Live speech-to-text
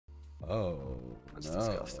Oh, That's no.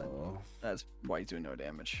 disgusting. That's why he's doing no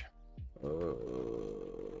damage.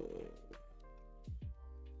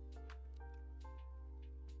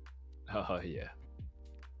 Oh yeah.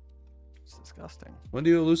 It's disgusting. When do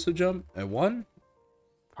you elusive jump? At 1?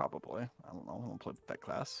 Probably. I don't know. I don't play that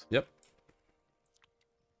class. Yep.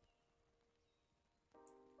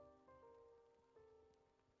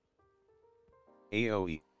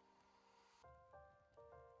 AoE.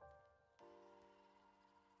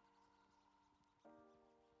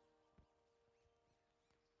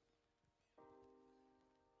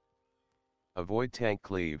 Avoid tank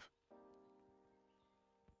cleave.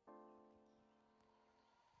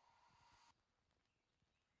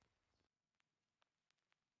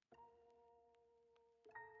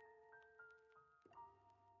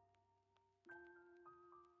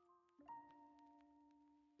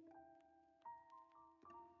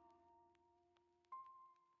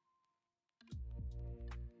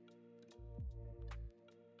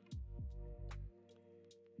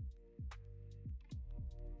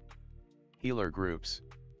 Healer groups.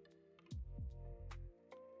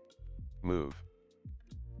 Move.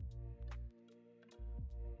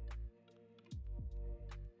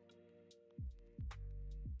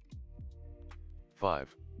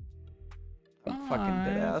 Five. I'm fucking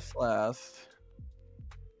dead ass last.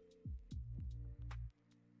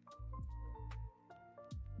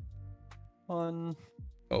 One,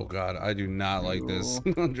 Oh god, I do not like this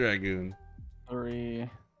Dragoon. 3,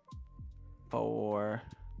 4,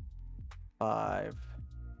 5,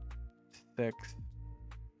 6,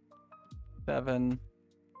 7,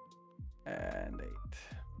 and 8.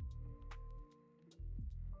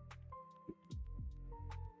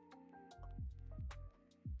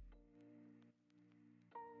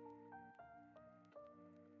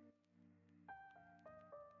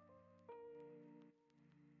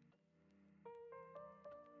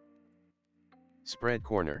 Spread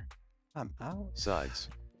corner. I'm out. Sides.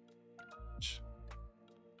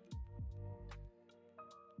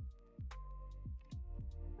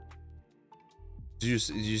 Did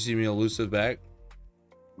you see me elusive back?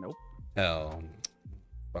 Nope. Hell.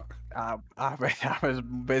 Fuck. I was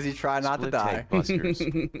busy trying not to Split die. tank busters.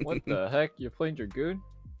 What the heck? You're playing Dragoon?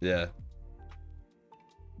 Yeah.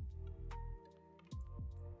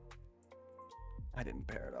 I didn't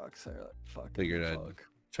paradox. I like fucking Figured I'd fuck.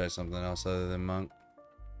 try something else other than monk.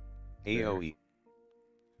 AoE.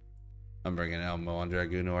 I'm bringing Elmo on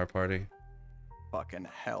Dragoon to our party. Fucking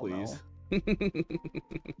hell Please. no.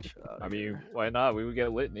 Shut out I of mean, here. why not? We would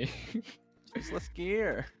get litany. Just less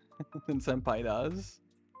gear than Senpai does.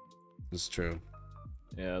 It's true.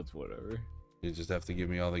 Yeah, it's whatever. You just have to give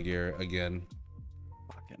me all the gear again.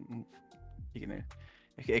 Fucking, you gonna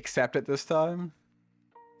accept it this time?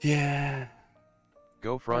 Yeah.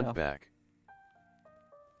 Go front enough. back.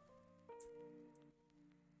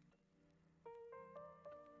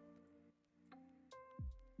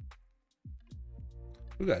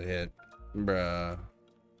 Who got hit? Bruh.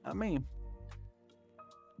 Not me.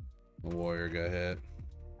 The warrior got hit.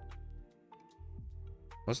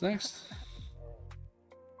 What's next?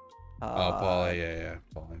 Oh, Paul. Yeah.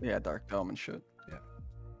 Paul. Yeah, Dark Dome and shit.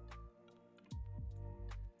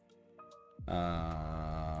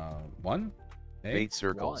 One? Hey? Bait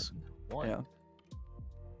circles. One. Yeah.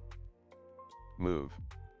 Move.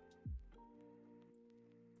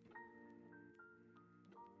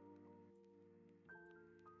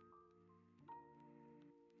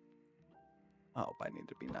 Oh, I need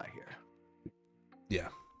to be not here. Yeah.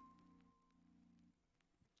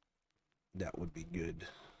 That would be good.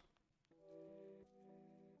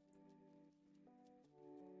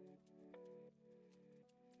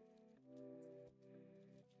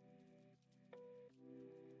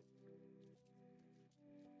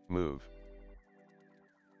 Move.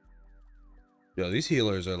 Yo, these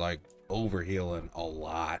healers are like over healing a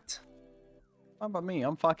lot. How about me?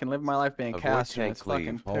 I'm fucking living my life being Avoid cast and tank it's fucking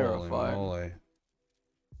cleave. Holy terrifying. moly.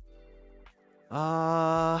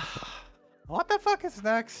 What the fuck is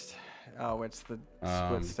next? Oh, it's the split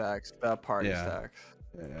Um, stacks, the party yeah. stacks.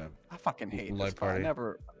 Yeah. I fucking hate Light this part.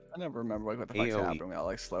 party. I never remember like what the fuck's AoE. happening. How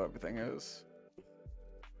like slow everything is.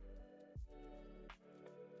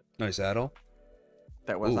 Nice Adel.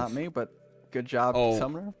 That was not Oof. me, but good job, Oh.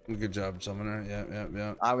 Summoner. Good job, Summoner.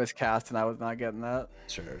 Yeah. I was cast and I was not getting that.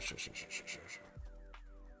 Sure.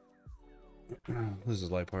 This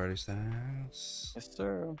is light party stance. Yes,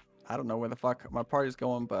 sir. I don't know where the fuck my party's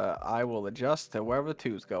going, but I will adjust to wherever the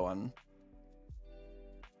two's going.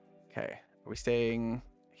 Okay. Are we staying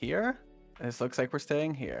here? This looks like we're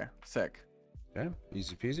staying here. Sick. Okay,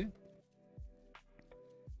 easy peasy.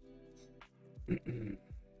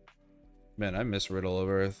 Man, I miss Riddle of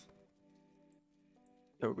Earth.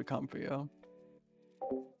 That would be comfy, yeah.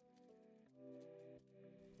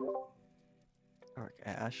 Dark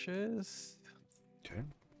Ashes. Okay.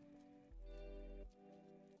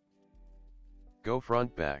 Go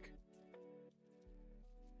front back.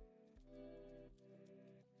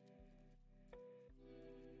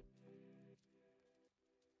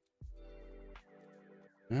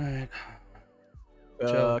 All right.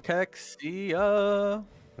 Chill. Kexia.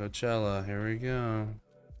 Coachella. Here we go.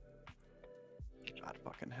 God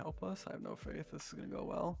fucking help us. I have no faith this is gonna go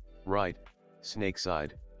well. Right. Snake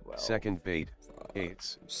side. Well, Second bait.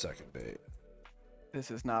 Eights. Second bait. this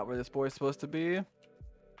is not where this boy's supposed to be.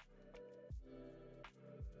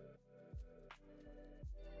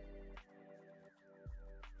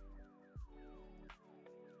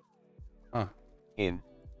 Huh. In.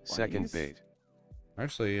 Second 20s. bait.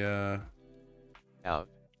 Actually, Out.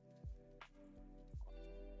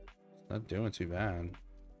 not doing too bad.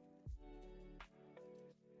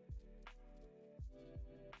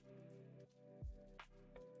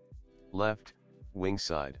 Left. Wing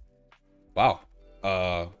side. Wow.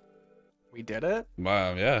 We did it.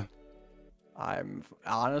 Wow. Yeah. I'm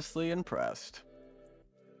honestly impressed.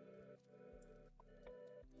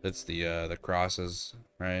 It's the crosses,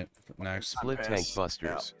 right? Next. Split tank pissed.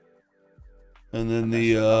 busters. And then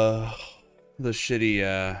messed the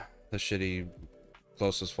shitty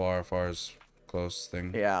closest far as close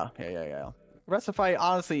thing. Yeah. Rest of the fight,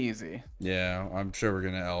 honestly easy. Yeah, I'm sure we're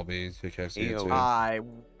gonna LB to catch the AOE. too. I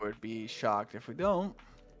would be shocked if we don't.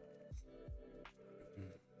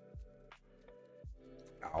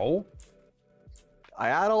 Ow. I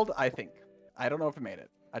addled, I think. I don't know if I made it.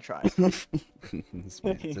 I tried. This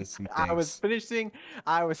man says he I was thinks.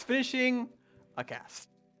 finishing a cast.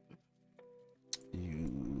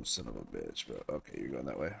 You son of a bitch, bro. Okay, you're going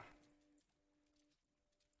that way.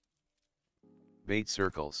 Bait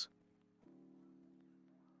circles.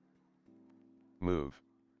 Move.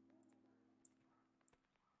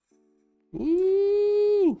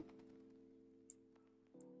 Woo!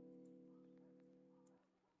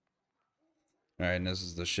 Alright, and this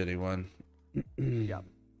is the shitty one. Yep.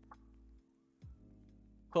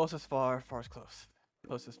 Closest far, far's close.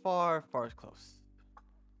 Closest far, far's close.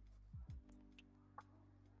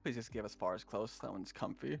 Please just give us far's close. That one's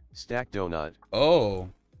comfy. Stack donut. Oh.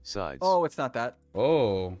 Sides. Oh, it's not that.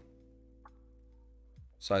 Oh.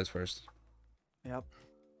 Sides first. Yep.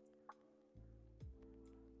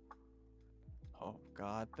 Oh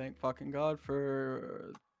God, thank fucking God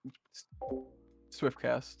for Swift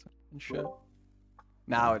cast and shit.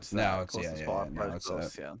 Now it's Now that, it's- yeah, closest yeah, far, yeah, now far's it's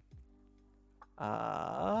close, that. yeah.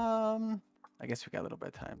 I guess we got a little bit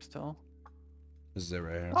of time still. This is it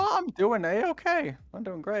right here. Oh, I'm doing okay. I'm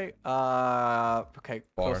doing great. Okay,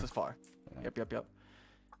 Far. closest far. Yeah. Yep.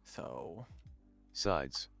 So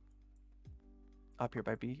Sides. up here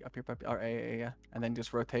by B, or A, yeah, and then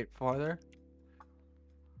just rotate farther.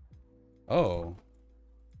 Oh.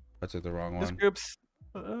 I took the wrong This one. group's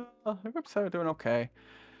are doing okay.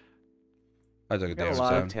 I took a got a damage lot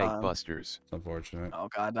time. of It's Tank busters. unfortunate. Oh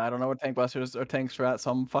God, I don't know what tank busters or tanks are at,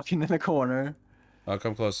 so I'm fucking in the corner. Oh,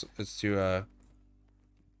 come close. It's to,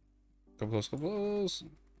 come close, come close.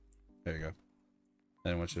 There you go. I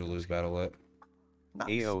didn't want you to lose battle lit. Nice,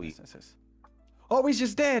 AOE. nice. Oh, he's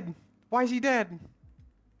just dead. Why is he dead?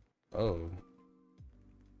 Oh.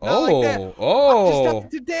 Not like that. Oh. I'm Oh. just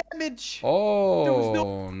up to damage. Oh.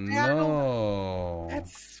 battle. No.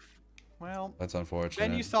 That's well. That's unfortunate.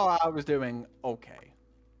 Then you saw I was doing okay.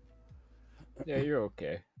 Yeah, you're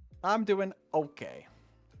okay. I'm doing okay.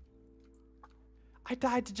 I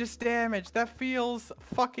died to just damage. That feels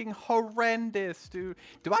fucking horrendous, dude.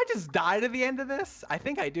 Do I just die to the end of this? I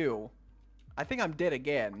think I do. I think I'm dead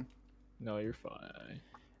again. No, you're fine.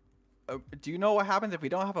 Do you know what happens if we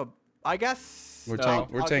don't have a? I guess We're No, tank.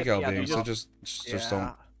 We're I'll tank get the LBing, other so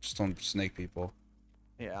buff. just don't snake people.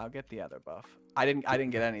 Yeah, I'll get the other buff. I didn't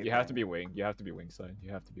get anything. You have to be wing. You have to be wing side.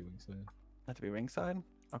 You have to be wing side. Have to be ringside.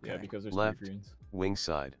 Okay. Yeah, because there's Left. 3 greens. Wing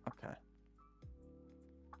side. Okay.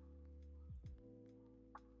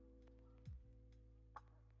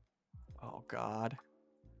 Oh God.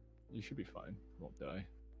 You should be fine. You won't die.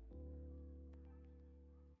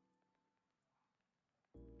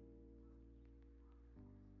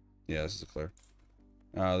 Yeah, this is a clear.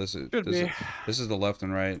 This is Should be. this is the left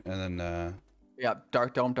and right, and then Yeah,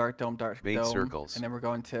 dark dome, dark dome, dark Bait dome. circles. And then we're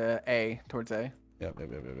going to A, towards A. yep.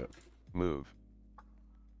 Move.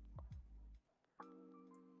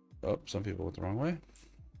 Oh, some people went the wrong way.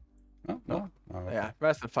 Oh no. Oh, okay. Yeah,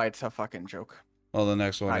 rest of the fight's a fucking joke. Well, the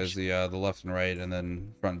next one is Actually- the left and right, and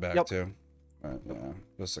then front and back Yep. too. Right, yeah,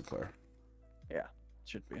 this is clear.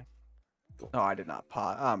 Should be. No, I did not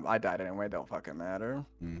pot. I died anyway. Don't fucking matter.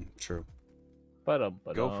 True.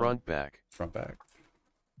 Go front back. Front back.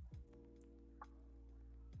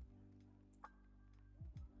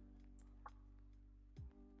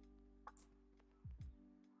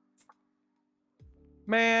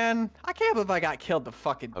 Man, I can't believe I got killed to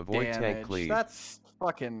fucking Avoid tank damage. cleave. That's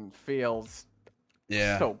fucking feels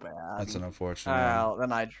Yeah. so bad. That's an unfortunate one. Well,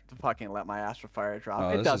 then I fucking let my Astral Fire drop. Oh,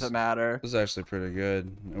 It this doesn't is- matter. This is actually pretty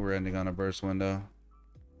good. We're ending on a burst window.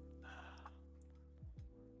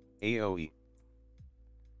 AoE.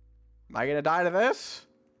 Am I gonna die to this?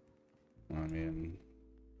 I mean,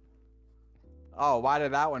 Oh, why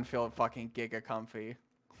did that one feel fucking giga comfy?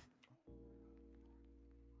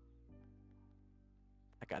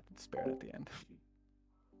 I got the spirit at the end.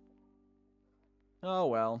 Oh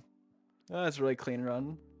well. That's a really clean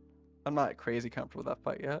run. I'm not crazy comfortable with that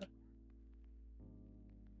fight yet.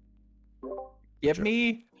 Give Sure.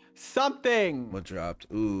 me something! what dropped?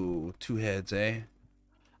 Ooh, 2 heads, eh?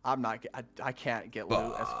 I'm not. I can't get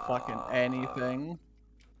loot as fucking anything.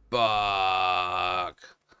 Fuck.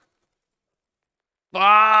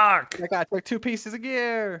 Fuck. That guy took 2 pieces of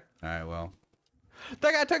gear. All right, well,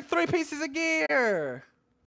 That guy took 3 pieces of gear.